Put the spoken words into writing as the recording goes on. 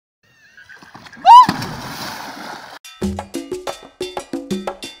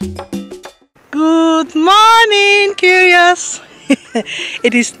morning, curious.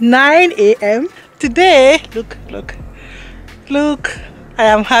 It is 9 a.m. today. Look, I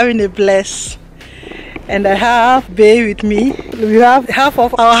am having a bless. And I have Bay with me. We have half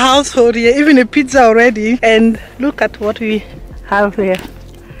of our household here, even a pizza already. And look at what we have here.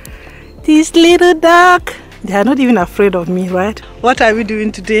 This little duck. They are not even afraid of me, right? What are we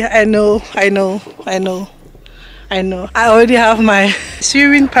doing today? I know. I already have my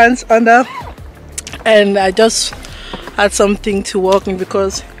swimming pants under. And I just had something to walk in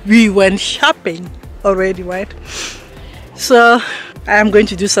because we went shopping already, right? So I am going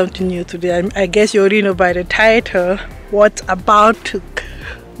to do something new today. I guess you already know by the title what's about to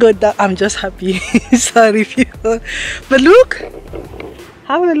go down. I'm just happy. Sorry people. But look,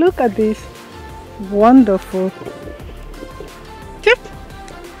 have a look at this. Wonderful. Yep.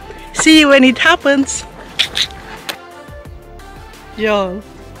 See when it happens. Yo,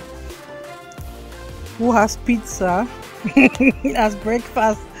 who has pizza as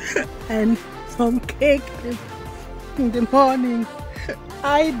breakfast and some cake in the morning?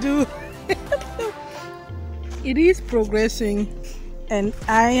 I do. It is progressing, and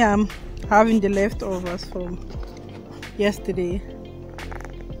I am having the leftovers from yesterday.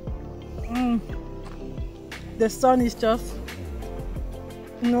 The sun is just,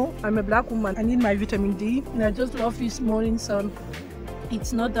 I'm a black woman. I need my vitamin D, and I just love this morning sun.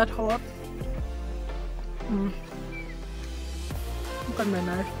 It's not that hot. Look at my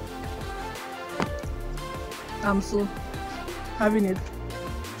knife. I'm so having it.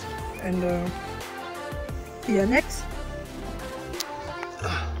 And here next.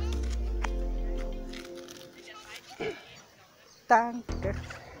 Danke.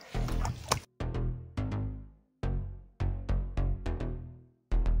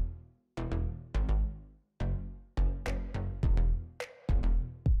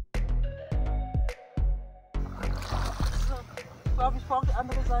 Ich glaube, ich brauche die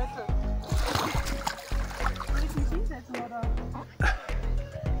andere Seite. Soll ich mich hinsetzen oder?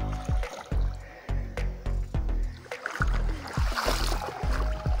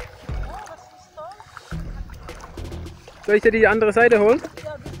 Soll ich dir die andere Seite holen?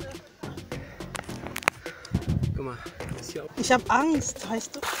 Ja, bitte. Guck mal, das ist hier auch. Ich habe Angst,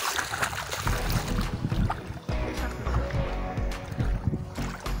 weißt du?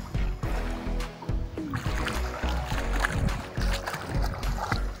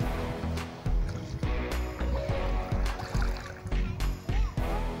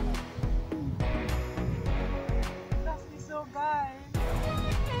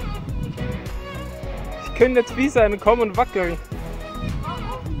 Ich könnte jetzt wie sein, kommen und wackeln.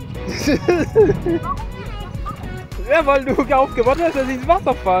 Ja, weil du darauf gewartet hast, dass ich ins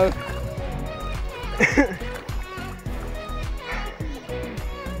Wasser fall.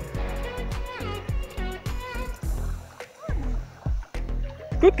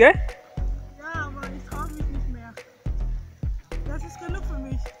 Gut, gell? Ja, aber ich traue mich nicht mehr. Das ist genug für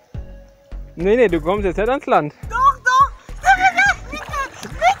mich. Nee, du kommst jetzt nicht ans Land. Doch!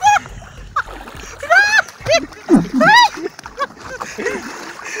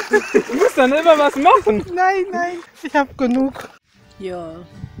 Du musst dann immer was machen. Nein, ich habe genug. Yo,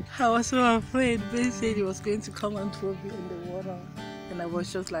 I was so afraid. They said he was going to come and throw me in the water. And I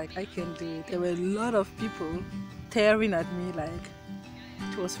was just like, I can do it. There were a lot of people staring at me like,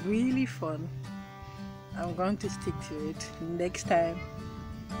 it was really fun. I'm going to stick to it. Next time,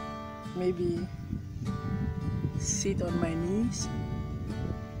 maybe sit on my knees.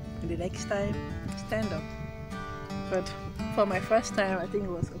 And the next time, stand up. But for my first time, I think it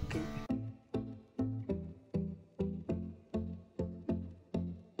was okay.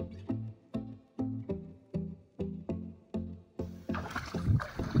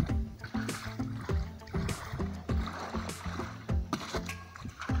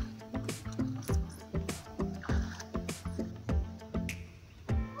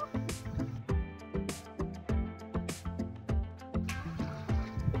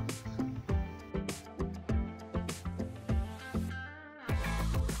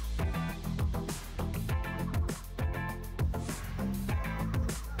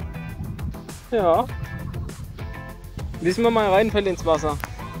 Ja. Wissen wir mal reinfällt ins Wasser.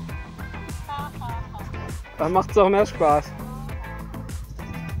 Dann macht es auch mehr Spaß.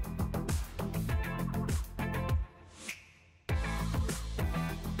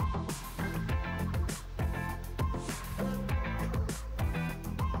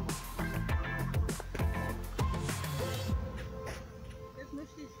 Jetzt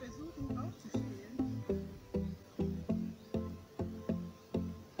möchte ich versuchen aufzustehen.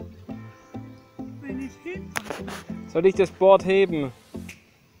 Wenn ich hin. Soll ich das Board heben?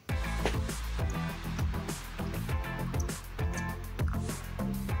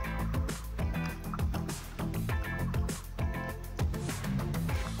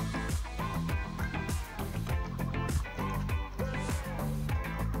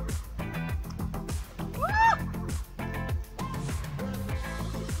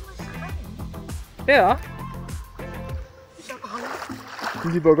 Ja. Ich habe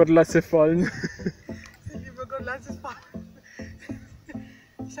Angst. Lieber Gott, lass sie fallen. Lieber Gott, lass es fallen.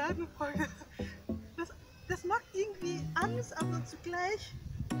 Schadenfreude. Das macht irgendwie Angst, aber zugleich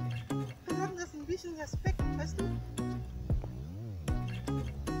verlangt das ein bisschen Respekt, weißt du?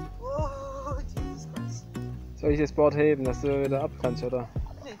 Oh, Jesus Christ. Soll ich das Board heben, dass du wieder ab kannst, oder?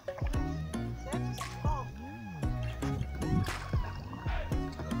 Nee, selbst auf.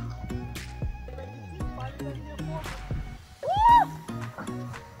 Wenn ich nicht falle, dann hier vor.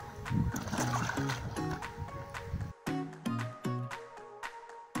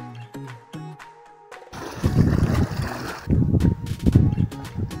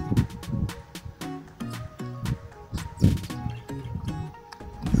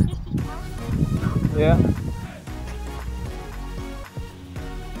 Ja.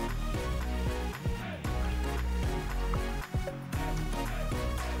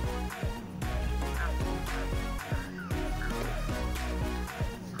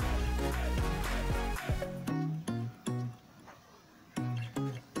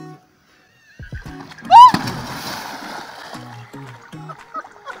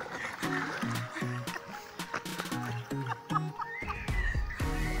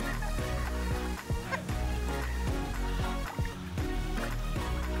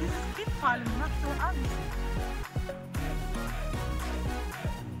 Dieses Kickfallen macht so Angst.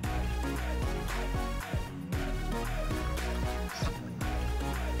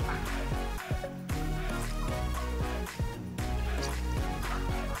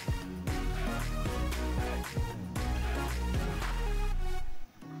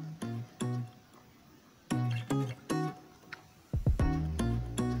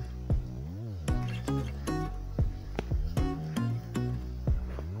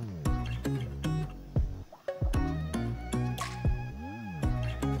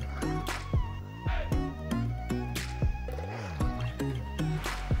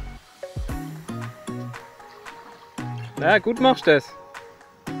 Ja, gut machst du das.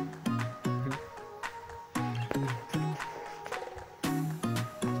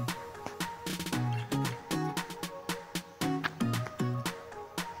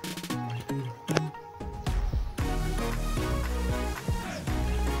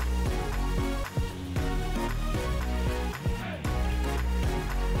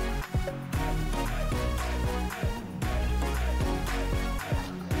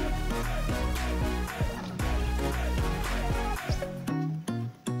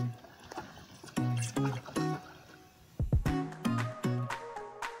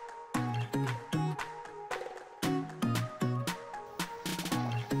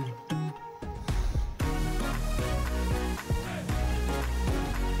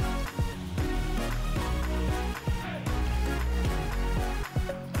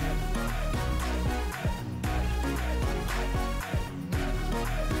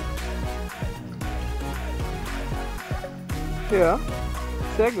 Ja,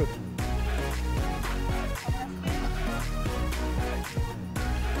 sehr gut.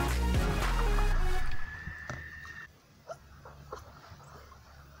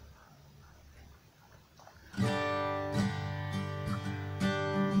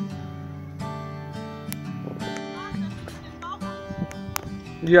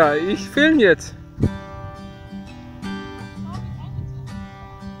 Ja, ich filme jetzt.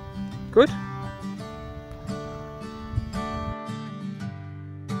 Gut.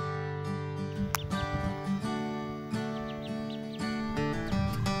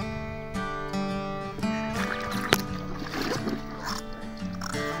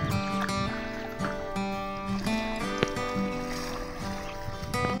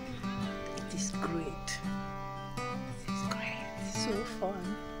 It is great. It is great. So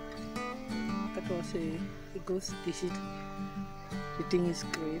fun. That was a good visit. The thing is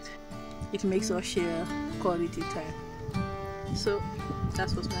great. It makes us share quality time. So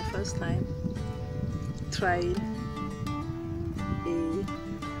that was my first time trying a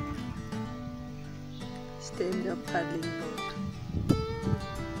stand-up paddling board.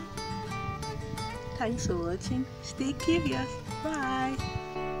 Thanks for watching. Stay curious. Bye.